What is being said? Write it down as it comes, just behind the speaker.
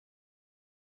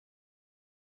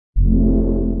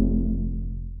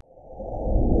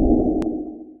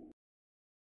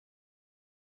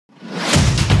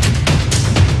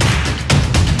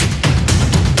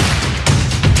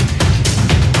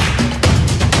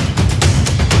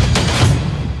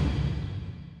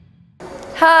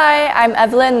Hi, I'm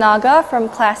Evelyn Naga from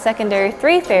Class Secondary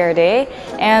 3 Faraday,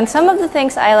 and some of the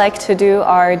things I like to do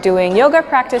are doing yoga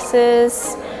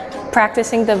practices,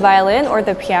 practicing the violin or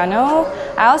the piano.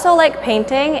 I also like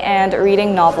painting and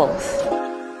reading novels.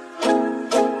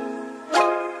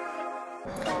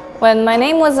 When my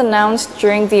name was announced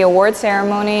during the award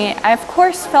ceremony, I of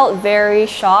course felt very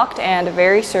shocked and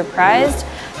very surprised.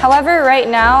 However, right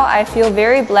now I feel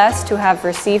very blessed to have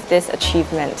received this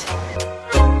achievement.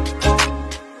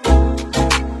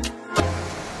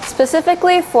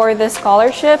 Specifically for this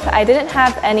scholarship, I didn't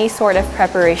have any sort of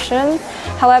preparation.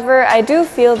 However, I do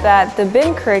feel that the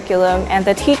BIM curriculum and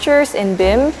the teachers in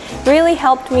BIM really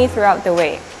helped me throughout the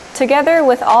way, together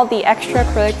with all the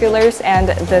extracurriculars and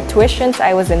the tuitions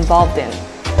I was involved in.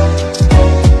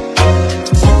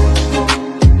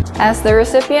 As the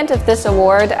recipient of this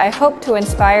award, I hope to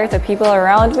inspire the people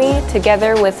around me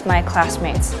together with my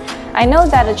classmates. I know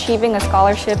that achieving a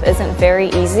scholarship isn't very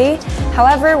easy.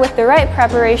 However, with the right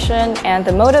preparation and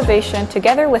the motivation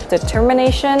together with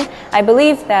determination, I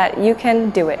believe that you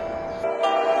can do it.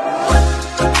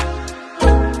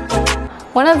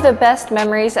 One of the best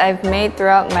memories I've made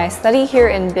throughout my study here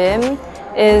in BIM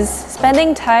is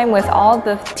spending time with all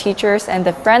the teachers and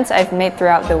the friends I've made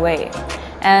throughout the way.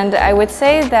 And I would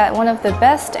say that one of the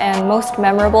best and most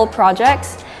memorable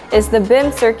projects is the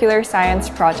BIM Circular Science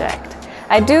Project.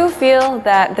 I do feel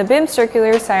that the BIM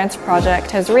Circular Science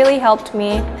Project has really helped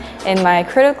me in my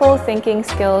critical thinking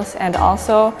skills and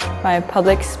also my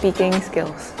public speaking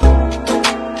skills.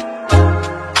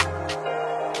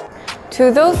 To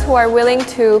those who are willing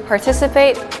to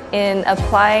participate in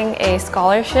applying a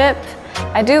scholarship,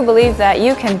 I do believe that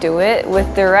you can do it.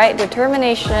 With the right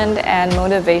determination and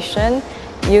motivation,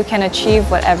 you can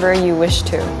achieve whatever you wish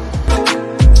to.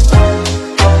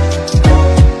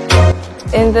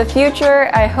 In the future,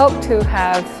 I hope to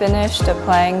have finished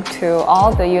applying to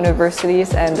all the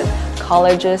universities and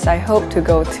colleges I hope to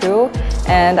go to,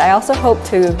 and I also hope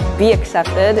to be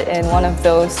accepted in one of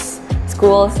those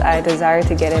schools I desire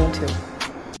to get into.